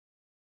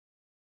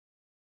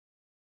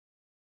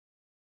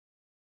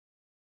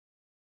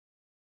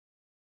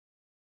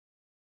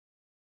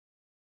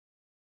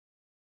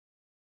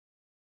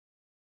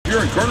Here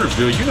in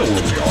Kernersville, you know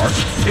where we are.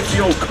 It's the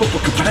old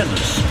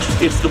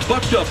Copacabanas. It's the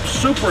Bucked Up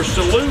Super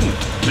Saloon,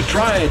 the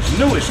Triad's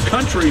newest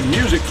country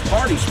music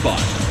party spot.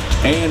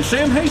 And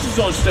Sam Hayes is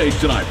on stage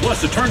tonight,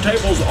 plus the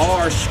turntables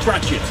are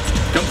scratching.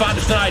 Come find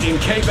us tonight in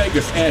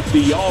K-Vegas at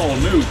the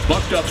all-new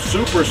Bucked Up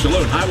Super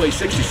Saloon, Highway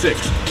 66.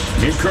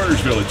 In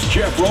Kernersville, it's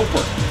Jeff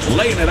Roper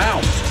laying it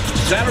out.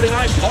 Saturday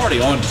night party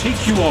on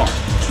TQR.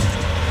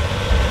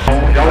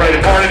 Y'all ready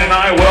to party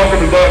tonight?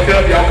 Welcome to Bucked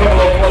Up. Y'all come a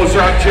little closer.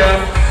 I'm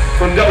Jeff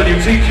from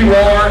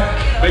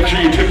WTQR. Make sure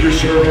you tip your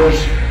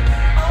servers.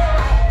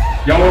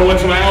 Y'all want to win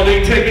some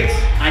Aldi tickets?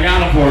 I got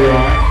them for you, all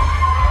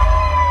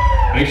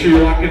right? Make sure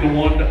you lock into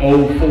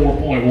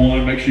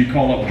 104.1. Make sure you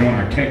call up and join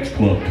our text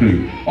club,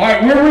 too. All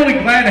right, we're really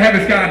glad to have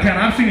this guy in town.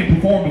 I've seen him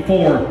perform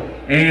before,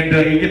 and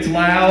he gets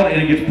loud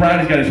and he gets proud.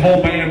 He's got his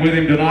whole band with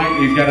him tonight.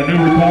 He's got a new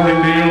recording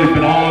deal. He's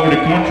been all over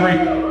the country.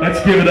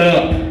 Let's give it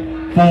up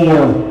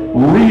for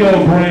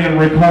Rio Grande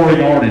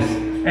recording artist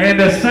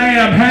and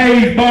Sam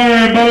Hayes.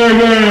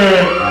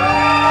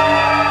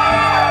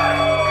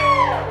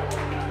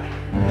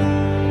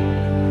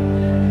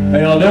 How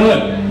y'all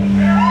doing?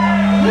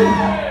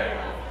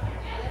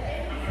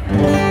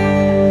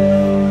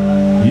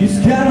 He's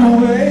got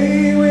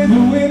away with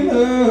the women.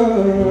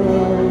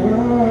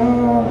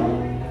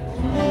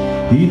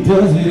 He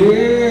does it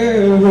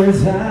every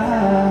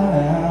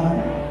time.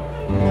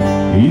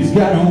 He's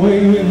got away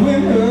with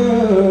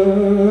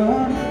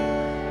women,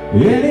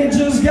 and he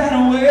just got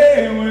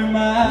away with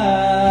mine.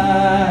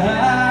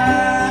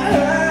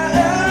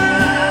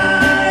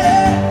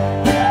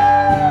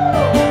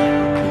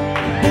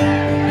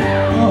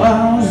 Oh, I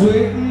was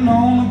waiting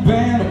on the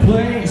band to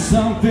play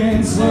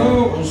something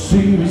slow.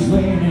 She was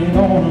leaning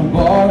on a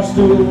bar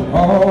stool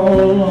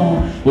all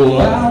alone.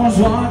 Well, I was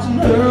watching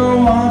her,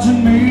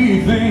 watching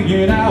me,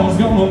 thinking I was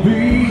gonna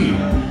be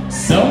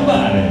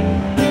somebody.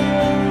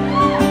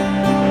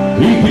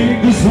 He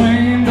kicked the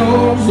swing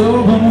doors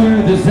open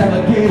with his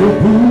alligator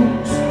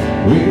boots.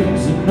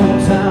 Wasted no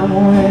time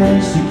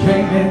when she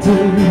came into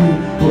view.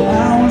 Well, I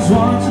was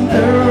watching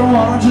her,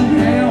 watching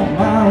him. I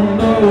don't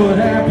know what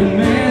happened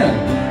then.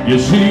 Yeah,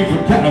 she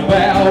forgot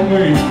about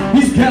me.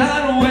 He's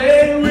got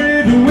away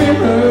with the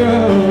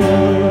women.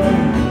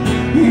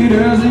 He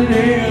does it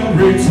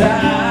every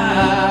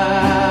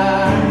time.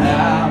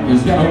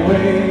 He's got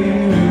away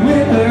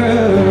with her.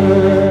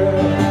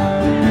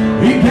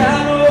 He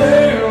got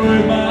away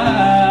with mine.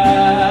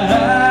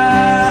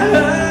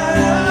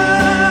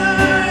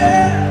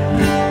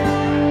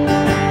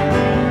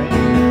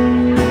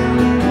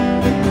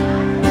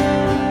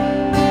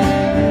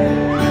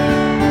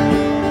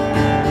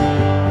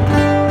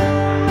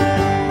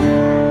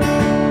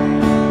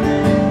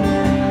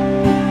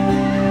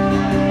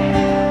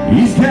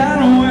 He's got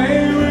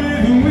away with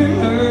the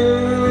women.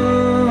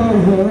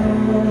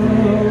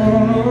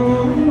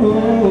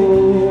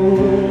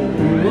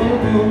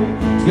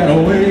 He's got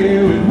away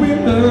with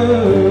women.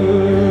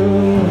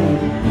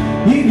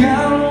 He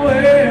got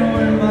away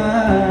with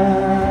mine.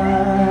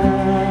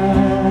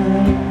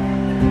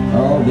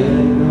 Oh, there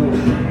you go.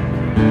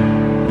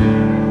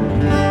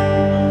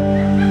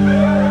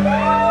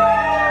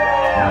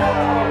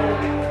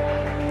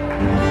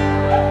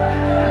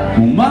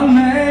 My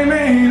name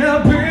ain't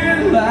up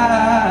in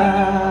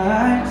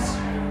lights,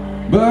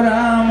 but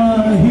I'm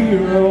a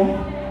hero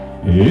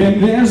in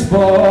this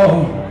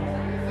bar.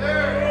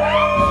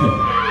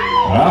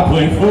 I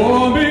play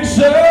 4 big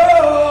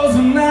shows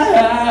and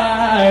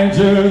I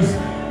just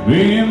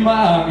me and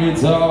my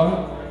guitar.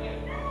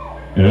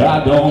 I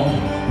don't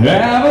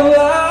have a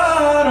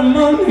lot of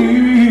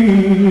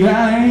money, I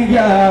ain't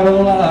got a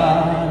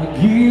lot of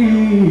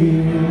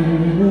gear.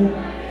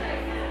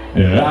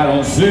 I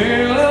don't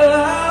sell a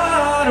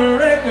lot of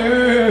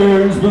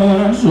records, but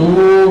I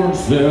sure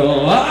sell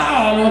a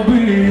lot of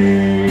beer.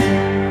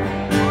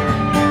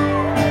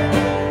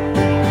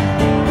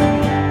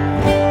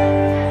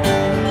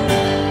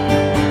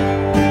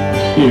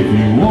 If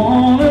you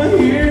wanna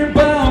hear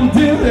about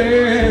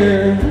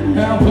Dylan,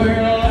 I'll play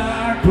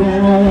like a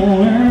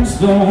Rolling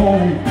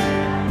Stone.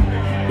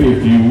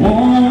 If you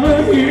wanna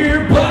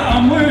hear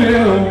Bob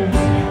Wills,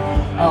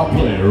 I'll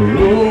play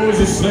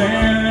Rosie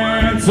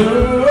Santo.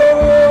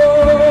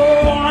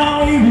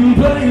 I'll even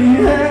play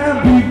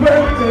Happy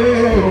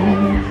Birthday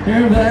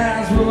if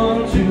that's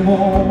what you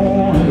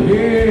wanna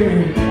hear.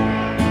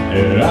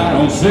 And I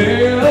don't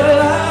sell a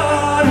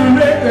lot of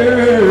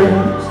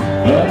records,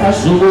 but I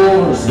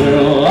sure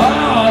sell a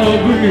lot of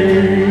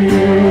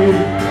beer.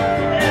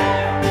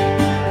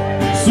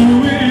 So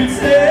it's,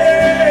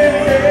 hey,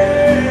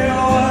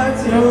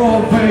 what's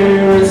your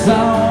favorite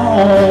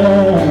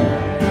song?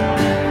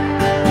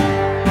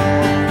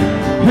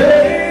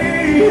 Hey,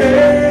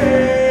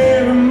 hey,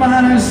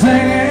 everybody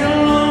sing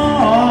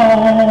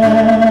along.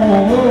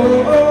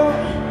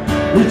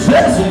 We're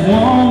just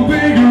one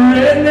big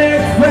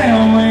redneck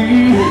family.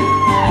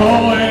 Oh,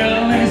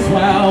 well, that's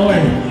my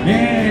way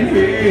in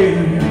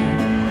here.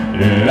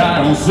 And I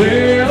don't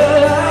sell a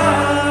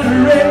lot of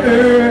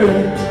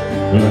records,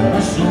 but I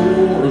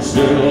sure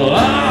sell a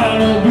lot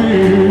of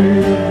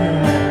beer.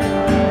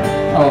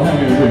 Oh, hand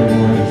me a beer,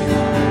 boys.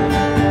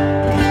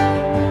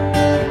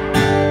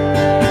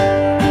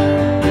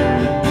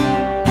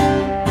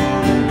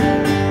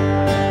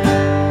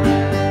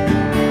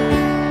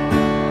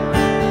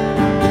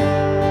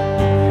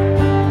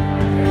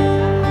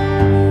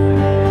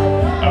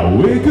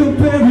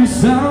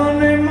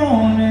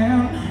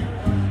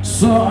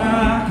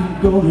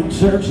 can go to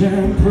church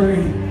and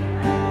pray.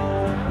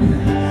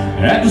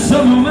 After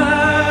some of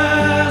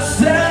my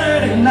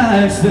Saturday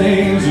nights,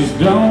 things just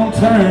don't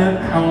turn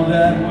out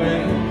that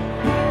way.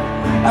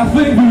 I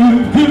think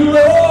the good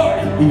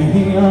Lord,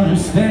 He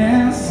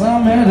understands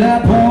I'm at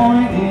that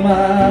point in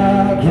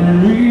my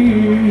career.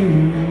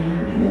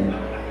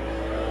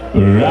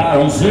 I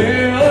don't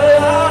sell a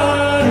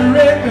lot of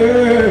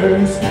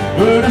records,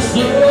 but I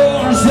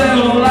sure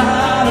sell a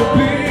lot of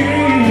beer.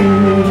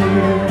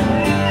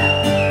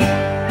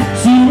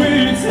 So will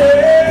you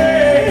tell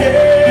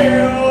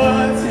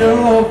what's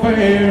your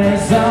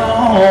favorite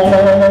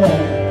song?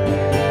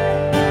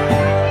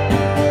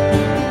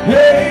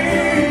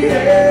 Hey,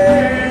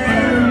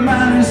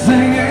 everybody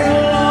singing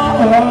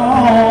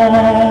along.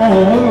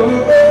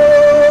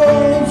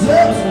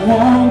 Just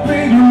one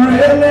big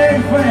redneck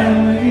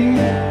family.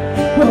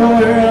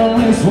 Well, at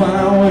least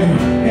while we're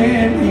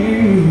in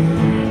here,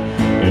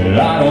 and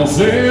I don't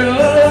sell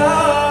a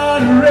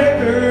lot of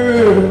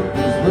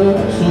records, but I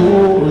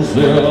sure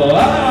sell a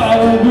lot.